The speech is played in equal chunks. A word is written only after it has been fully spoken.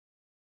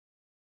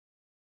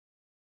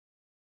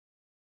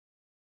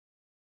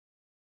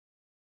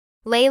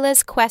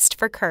Layla's quest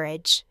for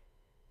courage.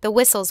 The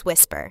whistle's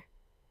whisper.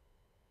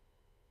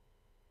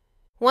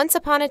 Once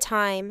upon a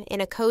time, in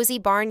a cozy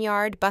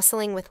barnyard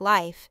bustling with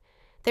life,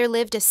 there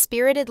lived a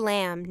spirited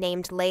lamb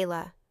named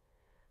Laila.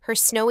 Her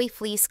snowy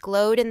fleece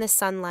glowed in the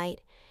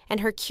sunlight,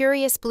 and her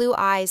curious blue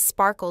eyes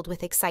sparkled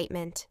with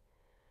excitement.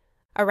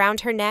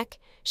 Around her neck,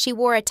 she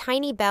wore a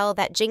tiny bell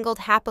that jingled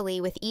happily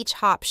with each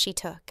hop she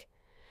took.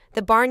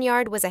 The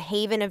barnyard was a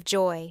haven of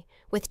joy,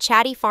 with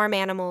chatty farm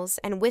animals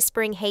and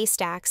whispering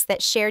haystacks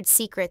that shared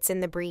secrets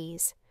in the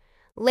breeze.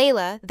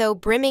 Laila, though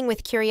brimming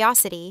with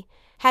curiosity,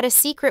 had a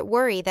secret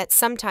worry that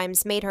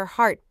sometimes made her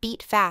heart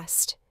beat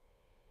fast.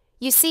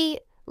 You see,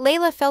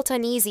 Laila felt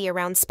uneasy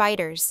around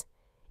spiders.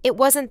 It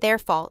wasn't their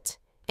fault,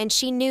 and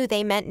she knew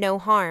they meant no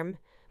harm,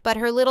 but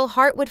her little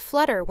heart would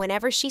flutter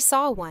whenever she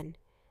saw one.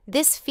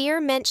 This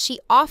fear meant she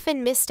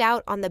often missed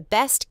out on the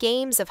best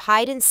games of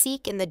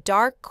hide-and-seek in the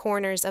dark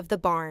corners of the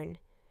barn.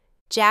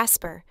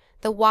 Jasper,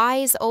 the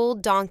wise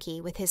old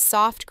donkey with his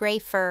soft gray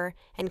fur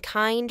and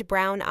kind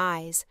brown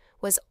eyes,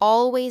 was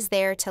always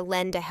there to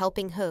lend a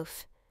helping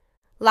hoof.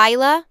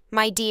 "Laila,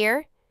 my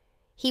dear,"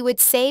 he would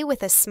say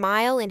with a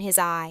smile in his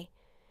eye,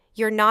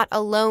 "you're not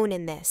alone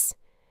in this.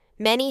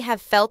 Many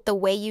have felt the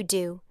way you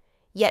do,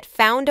 yet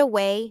found a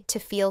way to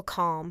feel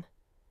calm."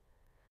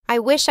 I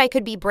wish I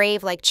could be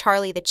brave like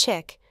Charlie the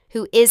chick,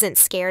 who isn't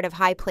scared of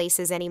high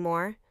places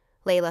anymore,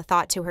 Laila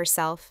thought to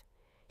herself.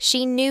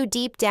 She knew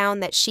deep down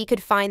that she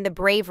could find the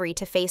bravery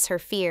to face her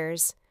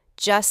fears,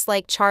 just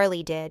like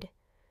Charlie did.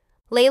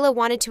 Laila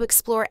wanted to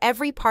explore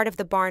every part of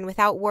the barn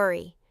without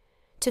worry,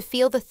 to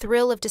feel the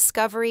thrill of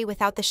discovery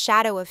without the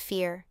shadow of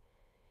fear.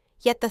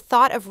 Yet the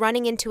thought of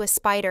running into a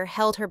spider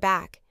held her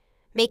back,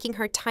 making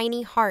her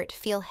tiny heart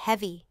feel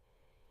heavy.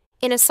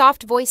 In a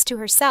soft voice to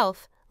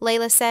herself,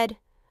 Laila said,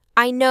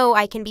 "I know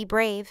I can be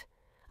brave.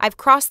 I've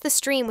crossed the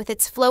stream with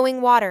its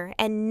flowing water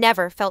and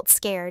never felt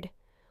scared.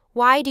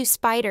 Why do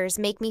spiders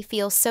make me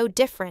feel so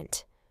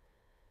different?"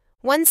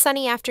 One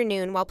sunny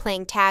afternoon, while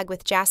playing tag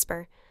with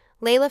Jasper,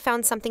 Laila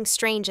found something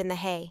strange in the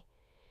hay.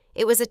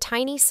 It was a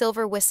tiny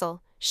silver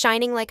whistle,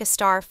 shining like a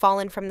star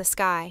fallen from the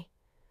sky.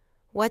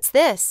 "What's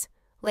this?"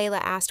 Laila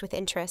asked with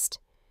interest.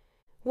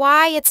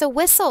 "Why, it's a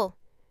whistle,"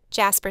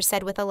 Jasper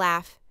said with a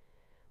laugh.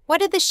 "What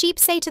did the sheep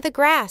say to the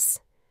grass?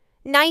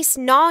 'Nice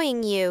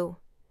gnawing, you.'"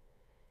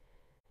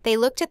 They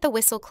looked at the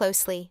whistle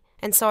closely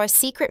and saw a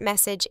secret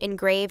message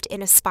engraved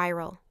in a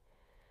spiral.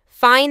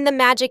 "Find the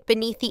magic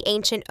beneath the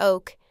ancient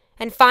oak,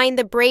 and find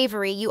the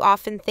bravery you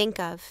often think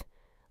of,"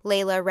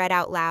 Laila read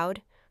out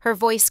loud, her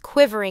voice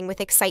quivering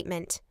with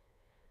excitement.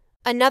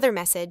 Another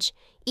message,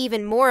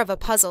 even more of a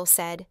puzzle,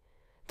 said,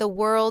 "The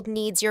world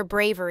needs your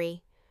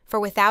bravery, for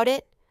without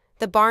it,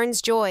 the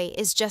barn's joy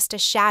is just a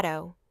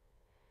shadow."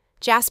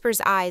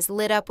 Jasper's eyes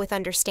lit up with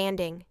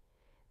understanding.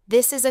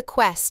 "This is a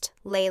quest,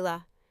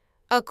 Laila.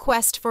 A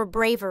quest for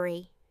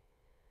bravery."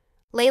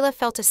 Laila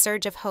felt a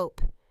surge of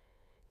hope.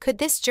 Could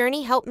this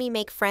journey help me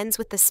make friends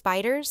with the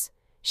spiders?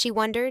 She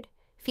wondered,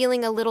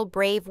 feeling a little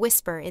brave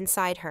whisper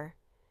inside her.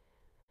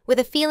 With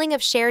a feeling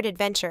of shared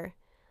adventure,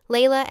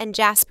 Laila and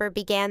Jasper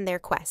began their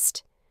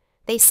quest.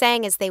 They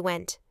sang as they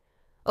went.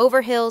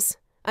 Over hills,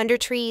 under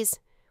trees,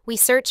 we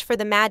search for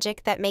the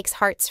magic that makes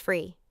hearts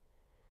free.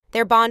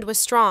 Their bond was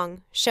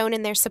strong, shown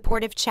in their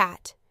supportive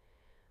chat.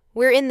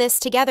 "We're in this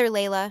together,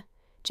 Laila,"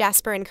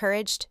 Jasper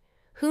encouraged.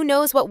 "Who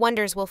knows what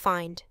wonders we'll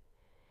find?"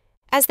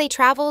 As they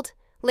traveled,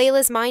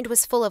 Laila's mind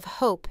was full of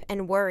hope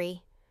and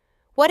worry.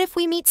 What if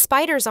we meet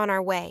spiders on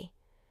our way?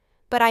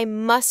 "But I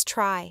must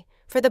try,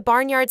 for the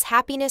barnyard's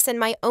happiness and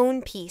my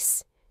own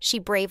peace," she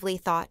bravely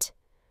thought.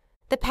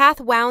 The path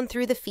wound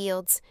through the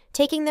fields,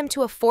 taking them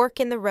to a fork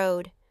in the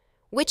road.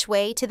 Which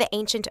way to the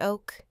ancient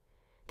oak?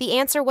 The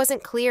answer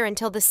wasn't clear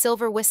until the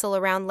silver whistle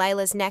around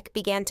Laila's neck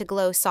began to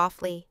glow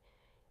softly.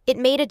 It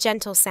made a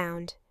gentle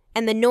sound,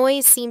 and the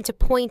noise seemed to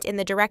point in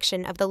the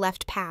direction of the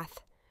left path.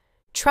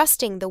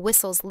 Trusting the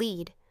whistle's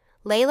lead,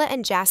 Laila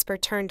and Jasper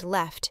turned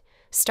left,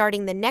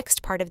 starting the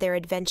next part of their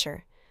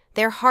adventure,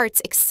 their hearts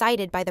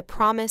excited by the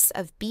promise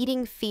of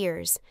beating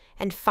fears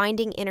and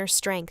finding inner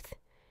strength.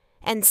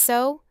 And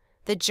so,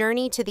 the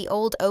journey to the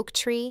old oak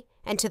tree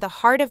and to the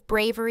heart of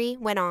bravery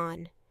went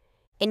on.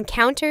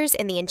 Encounters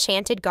in the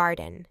Enchanted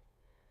Garden.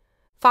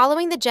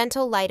 Following the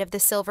gentle light of the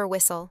silver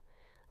whistle,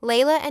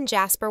 Laila and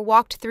Jasper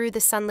walked through the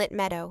sunlit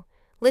meadow,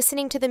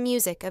 listening to the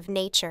music of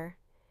nature.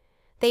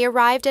 They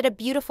arrived at a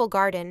beautiful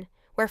garden,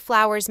 where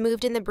flowers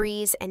moved in the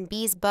breeze and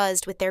bees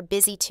buzzed with their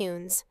busy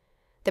tunes.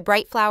 The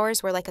bright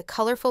flowers were like a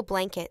colorful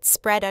blanket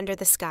spread under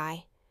the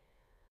sky.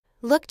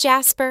 "Look,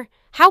 Jasper,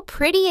 how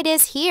pretty it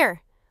is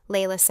here,"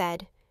 Laila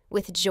said,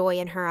 with joy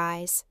in her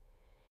eyes.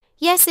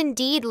 "Yes,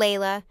 indeed,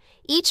 Laila.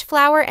 Each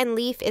flower and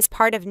leaf is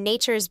part of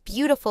nature's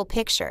beautiful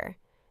picture,"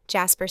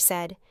 Jasper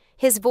said,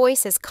 his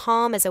voice as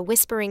calm as a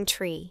whispering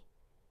tree.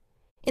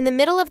 In the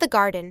middle of the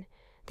garden,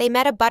 they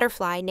met a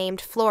butterfly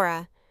named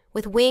Flora,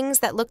 with wings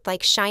that looked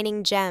like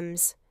shining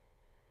gems.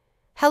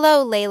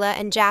 "Hello, Laila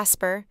and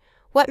Jasper.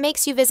 What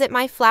makes you visit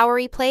my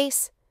flowery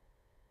place?"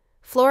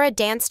 Flora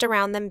danced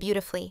around them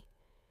beautifully.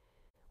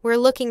 "We're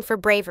looking for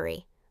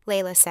bravery,"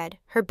 Laila said,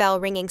 her bell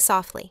ringing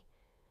softly.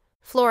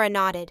 Flora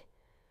nodded.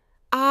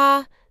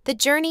 Ah, the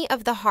journey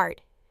of the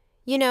heart.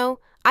 You know,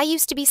 I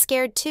used to be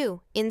scared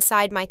too,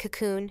 inside my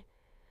cocoon.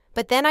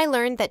 But then I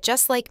learned that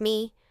just like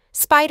me,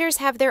 spiders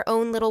have their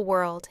own little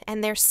world,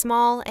 and they're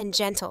small and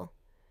gentle.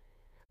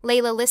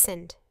 Laila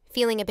listened,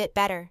 feeling a bit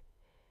better.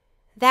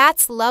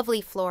 That's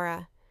lovely,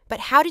 Flora,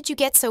 but how did you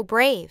get so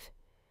brave?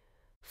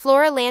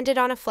 Flora landed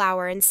on a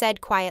flower and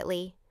said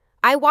quietly,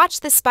 I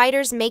watched the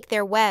spiders make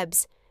their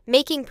webs,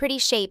 making pretty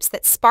shapes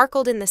that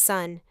sparkled in the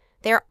sun.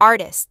 They're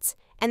artists,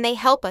 and they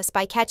help us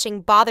by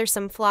catching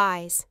bothersome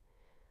flies.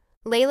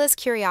 Laila's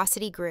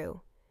curiosity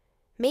grew.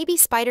 Maybe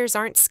spiders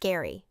aren't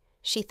scary,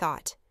 she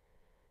thought.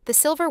 The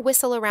silver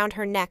whistle around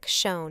her neck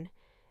shone,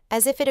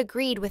 as if it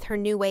agreed with her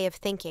new way of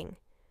thinking.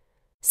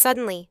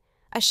 Suddenly,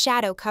 a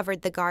shadow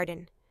covered the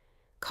garden.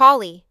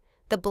 Collie,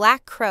 the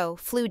black crow,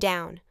 flew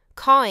down,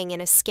 cawing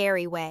in a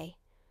scary way.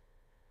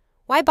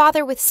 Why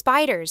bother with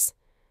spiders?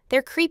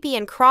 They're creepy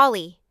and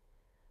crawly.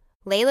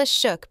 Laila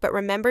shook but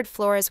remembered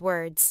Flora's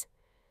words.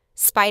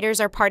 Spiders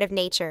are part of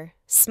nature,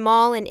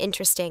 small and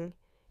interesting,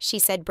 she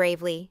said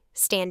bravely,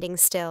 standing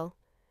still.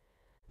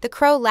 The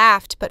crow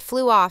laughed but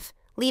flew off,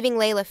 leaving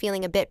Laila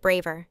feeling a bit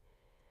braver.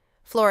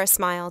 Flora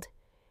smiled.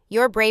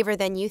 You're braver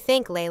than you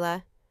think,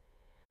 Laila.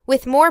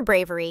 With more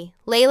bravery,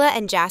 Laila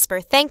and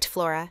Jasper thanked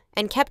Flora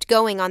and kept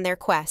going on their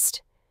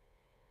quest.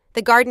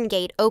 The garden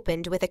gate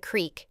opened with a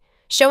creak,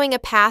 showing a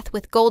path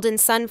with golden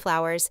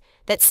sunflowers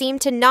that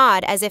seemed to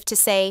nod as if to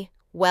say,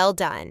 well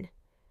done.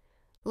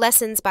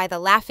 Lessons by the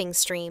laughing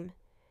stream.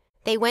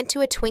 They went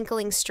to a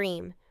twinkling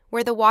stream,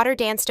 where the water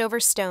danced over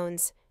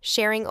stones,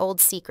 sharing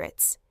old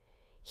secrets.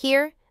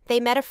 Here, they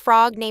met a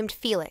frog named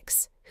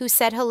Felix, who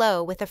said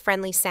hello with a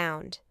friendly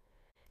sound.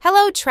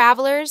 Hello,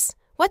 travelers!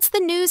 What's the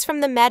news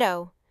from the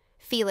meadow?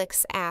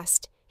 Felix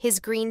asked, his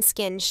green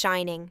skin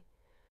shining.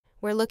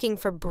 We're looking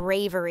for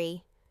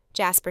bravery,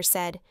 Jasper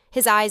said,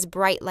 his eyes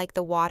bright like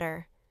the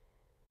water.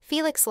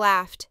 Felix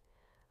laughed.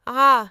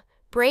 Ah,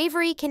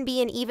 bravery can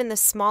be in even the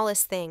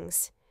smallest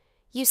things.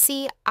 You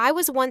see, I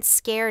was once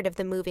scared of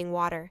the moving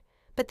water,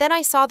 but then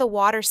I saw the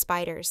water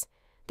spiders.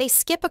 They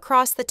skip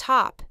across the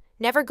top,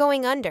 never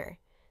going under.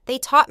 They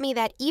taught me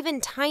that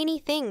even tiny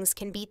things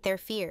can beat their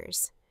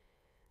fears.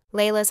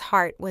 Laila's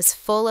heart was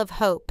full of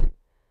hope.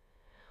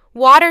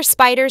 Water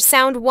spiders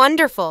sound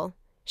wonderful,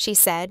 she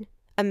said,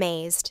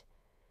 amazed.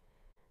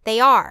 They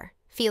are,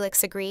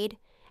 Felix agreed,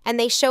 and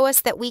they show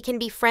us that we can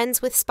be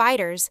friends with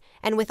spiders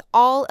and with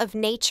all of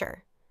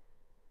nature.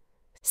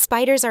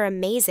 Spiders are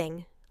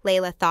amazing,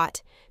 Laila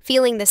thought,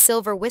 feeling the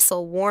silver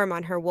whistle warm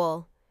on her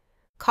wool.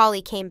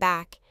 Collie came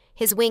back,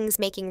 his wings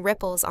making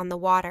ripples on the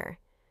water.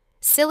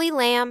 Silly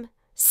lamb,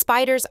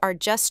 spiders are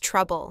just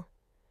trouble.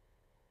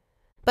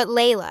 But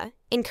Laila,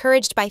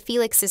 encouraged by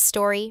Felix's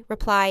story,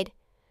 replied,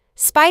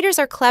 Spiders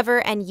are clever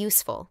and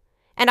useful,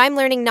 and I'm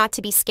learning not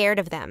to be scared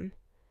of them.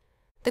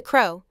 The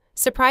crow,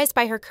 surprised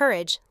by her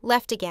courage,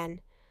 left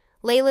again.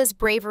 Laila's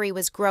bravery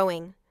was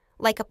growing,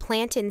 like a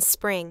plant in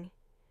spring.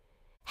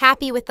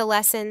 Happy with the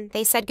lesson,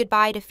 they said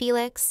goodbye to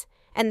Felix,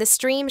 and the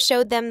stream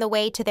showed them the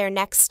way to their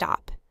next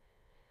stop.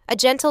 A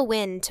gentle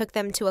wind took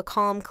them to a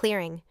calm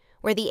clearing,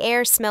 where the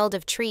air smelled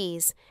of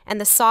trees and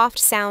the soft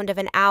sound of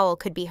an owl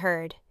could be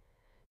heard.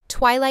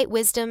 Twilight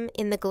wisdom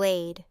in the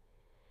glade.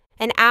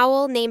 An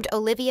owl named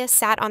Olivia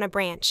sat on a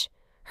branch,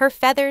 her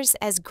feathers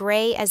as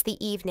gray as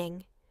the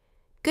evening.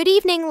 Good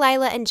evening,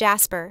 Laila and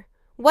Jasper.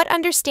 What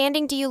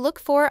understanding do you look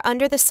for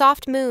under the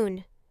soft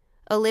moon?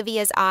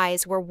 Olivia's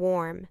eyes were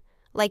warm,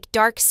 like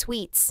dark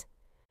sweets.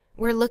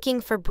 We're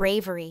looking for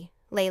bravery,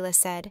 Laila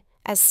said,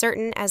 as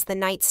certain as the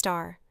night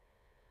star.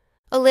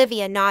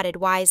 Olivia nodded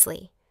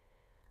wisely.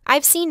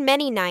 I've seen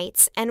many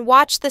nights and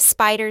watched the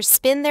spiders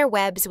spin their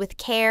webs with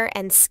care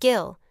and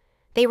skill.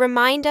 They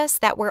remind us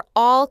that we're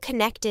all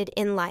connected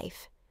in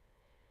life.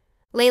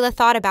 Laila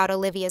thought about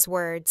Olivia's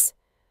words.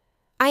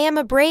 I am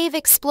a brave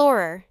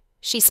explorer,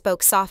 she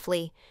spoke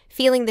softly,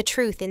 feeling the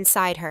truth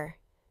inside her.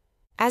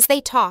 As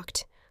they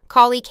talked,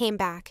 Collie came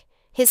back,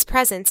 his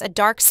presence a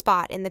dark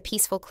spot in the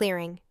peaceful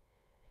clearing.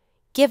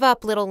 Give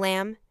up, little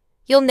lamb.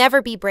 You'll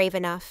never be brave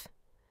enough.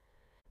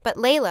 But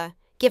Laila,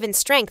 given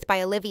strength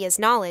by Olivia's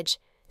knowledge,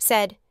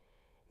 said,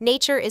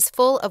 Nature is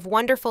full of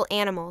wonderful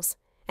animals,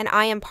 and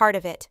I am part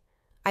of it.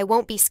 I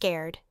won't be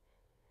scared.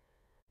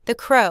 The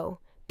crow,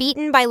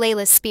 beaten by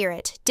Laila's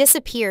spirit,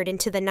 disappeared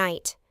into the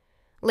night.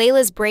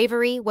 Laila's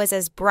bravery was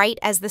as bright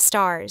as the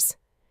stars.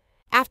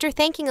 After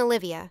thanking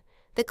Olivia,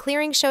 the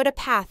clearing showed a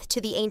path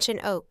to the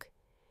ancient oak.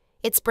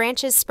 Its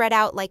branches spread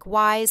out like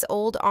wise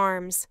old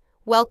arms,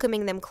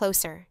 welcoming them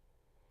closer.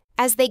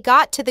 As they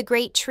got to the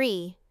great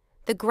tree,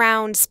 the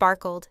ground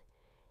sparkled,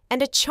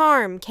 and a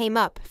charm came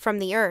up from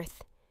the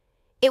earth.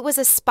 It was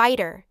a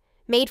spider,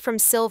 made from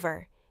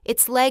silver,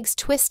 its legs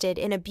twisted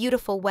in a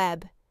beautiful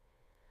web.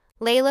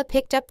 Laila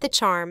picked up the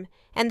charm,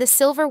 and the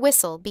silver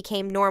whistle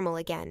became normal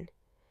again.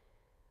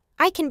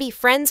 I can be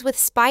friends with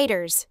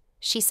spiders,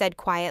 she said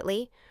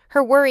quietly,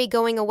 her worry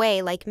going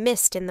away like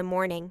mist in the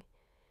morning.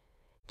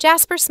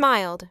 Jasper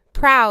smiled,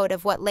 proud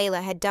of what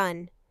Laila had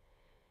done.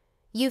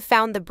 "You've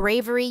found the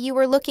bravery you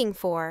were looking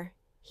for,"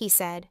 he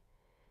said.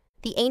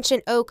 The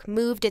ancient oak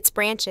moved its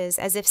branches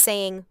as if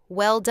saying,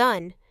 "Well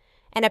done,"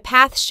 and a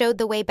path showed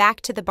the way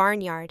back to the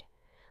barnyard.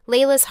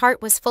 Layla's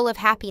heart was full of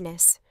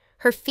happiness,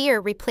 her fear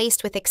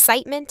replaced with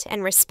excitement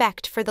and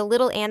respect for the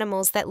little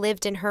animals that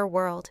lived in her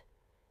world.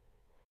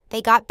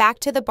 They got back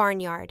to the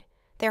barnyard,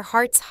 their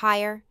hearts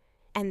higher,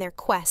 and their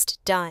quest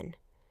done.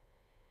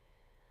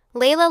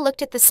 Layla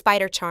looked at the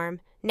spider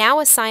charm, now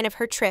a sign of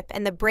her trip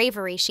and the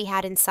bravery she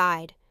had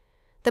inside.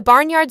 The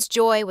barnyard's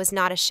joy was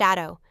not a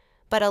shadow,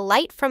 but a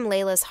light from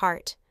Layla's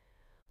heart.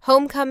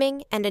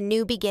 Homecoming and a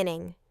new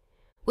beginning.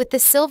 With the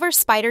silver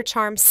spider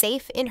charm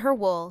safe in her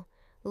wool,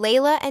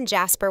 Layla and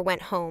Jasper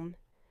went home.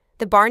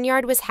 The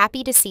barnyard was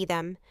happy to see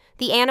them,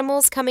 the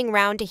animals coming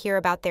round to hear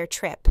about their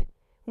trip.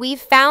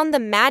 "We've found the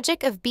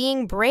magic of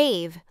being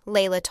brave,"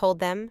 Layla told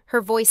them,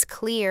 her voice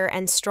clear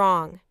and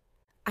strong.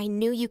 "I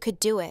knew you could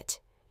do it,"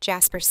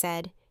 Jasper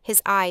said,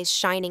 his eyes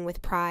shining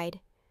with pride.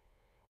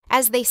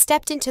 As they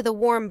stepped into the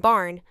warm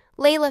barn,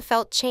 Layla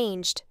felt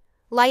changed,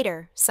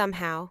 lighter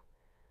somehow.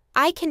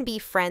 "I can be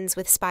friends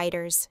with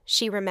spiders,"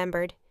 she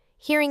remembered,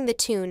 hearing the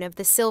tune of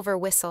the silver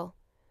whistle.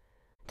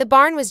 The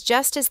barn was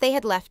just as they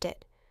had left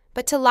it,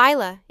 but to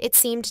Laila it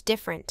seemed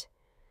different.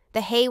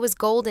 The hay was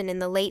golden in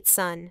the late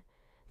sun.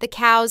 The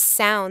cows'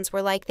 sounds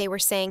were like they were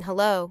saying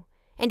hello,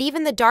 and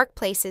even the dark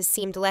places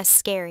seemed less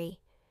scary.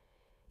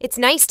 "It's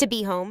nice to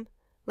be home,"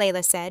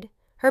 Layla said,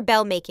 her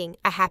bell making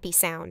a happy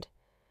sound.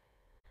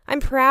 "I'm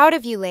proud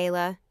of you,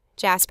 Layla,"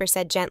 Jasper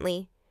said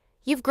gently.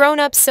 "You've grown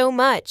up so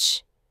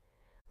much."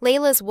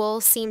 Layla's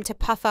wool seemed to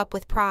puff up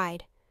with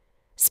pride.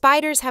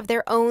 "Spiders have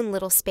their own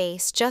little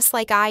space, just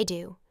like I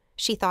do,"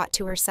 she thought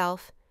to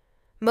herself.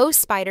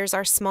 "Most spiders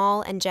are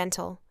small and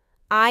gentle.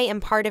 I am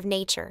part of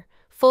nature,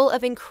 full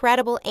of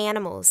incredible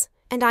animals,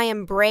 and I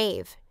am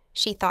brave,"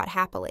 she thought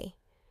happily.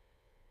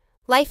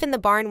 Life in the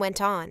barn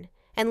went on,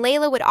 and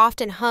Layla would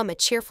often hum a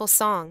cheerful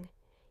song.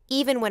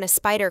 Even when a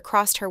spider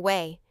crossed her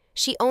way,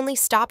 she only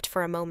stopped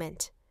for a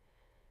moment.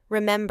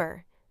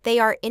 "Remember, they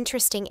are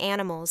interesting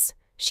animals,"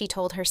 she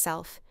told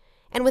herself,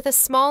 and with a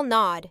small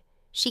nod,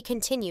 she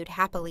continued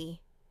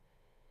happily.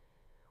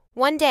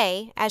 One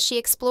day, as she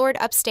explored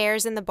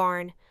upstairs in the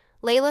barn,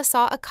 Layla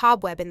saw a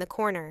cobweb in the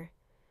corner.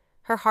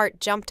 Her heart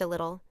jumped a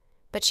little,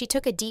 but she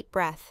took a deep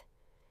breath.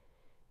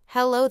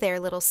 "Hello there,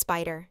 little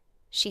spider,"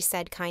 she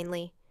said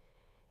kindly.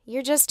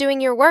 "You're just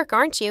doing your work,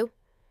 aren't you?"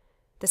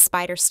 The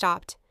spider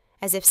stopped,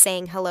 as if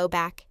saying hello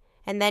back,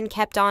 and then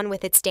kept on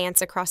with its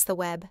dance across the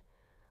web.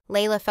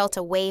 Layla felt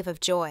a wave of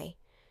joy.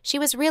 She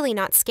was really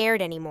not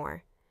scared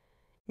anymore.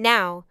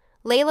 Now,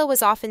 Layla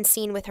was often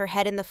seen with her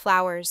head in the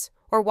flowers,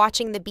 or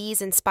watching the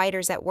bees and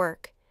spiders at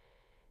work.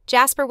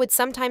 Jasper would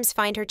sometimes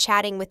find her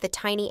chatting with the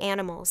tiny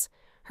animals,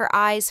 her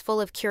eyes full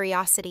of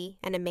curiosity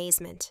and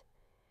amazement.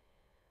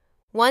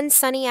 One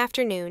sunny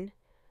afternoon,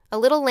 a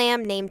little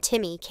lamb named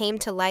Timmy came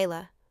to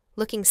Laila,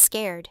 looking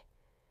scared.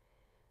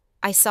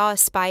 "I saw a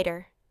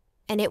spider,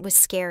 and it was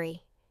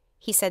scary,"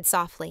 he said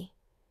softly.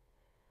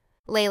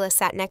 Layla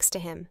sat next to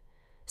him.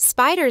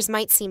 "Spiders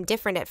might seem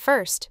different at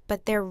first,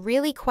 but they're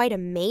really quite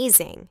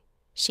amazing,"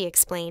 she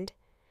explained.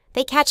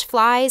 "They catch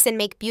flies and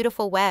make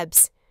beautiful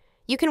webs.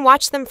 You can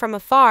watch them from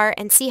afar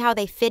and see how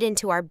they fit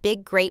into our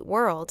big, great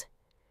world."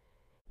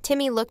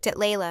 Timmy looked at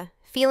Layla,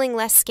 feeling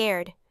less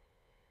scared.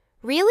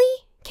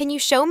 "Really? Can you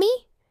show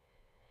me?"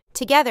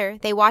 Together,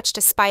 they watched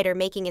a spider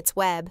making its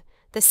web,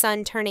 the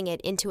sun turning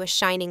it into a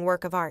shining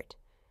work of art.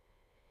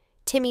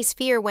 Timmy's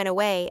fear went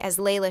away as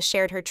Layla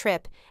shared her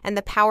trip and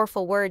the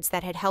powerful words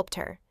that had helped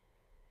her.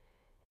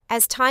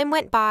 As time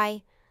went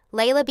by,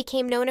 Layla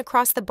became known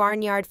across the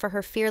barnyard for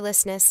her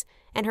fearlessness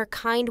and her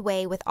kind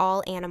way with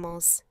all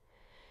animals.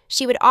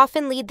 She would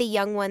often lead the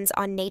young ones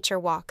on nature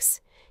walks,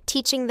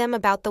 teaching them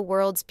about the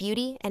world's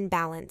beauty and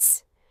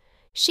balance.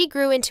 She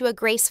grew into a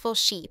graceful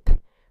sheep,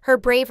 her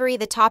bravery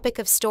the topic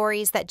of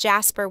stories that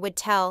Jasper would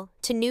tell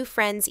to new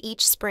friends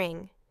each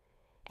spring.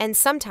 And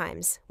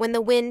sometimes, when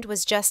the wind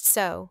was just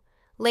so,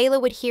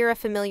 Layla would hear a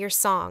familiar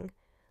song,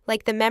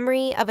 like the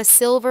memory of a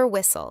silver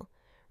whistle,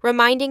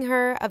 reminding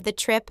her of the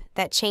trip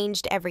that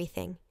changed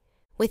everything.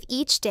 With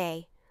each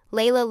day,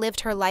 Layla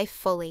lived her life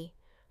fully,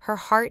 her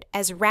heart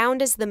as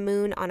round as the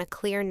moon on a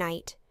clear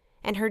night,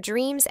 and her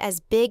dreams as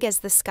big as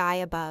the sky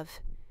above.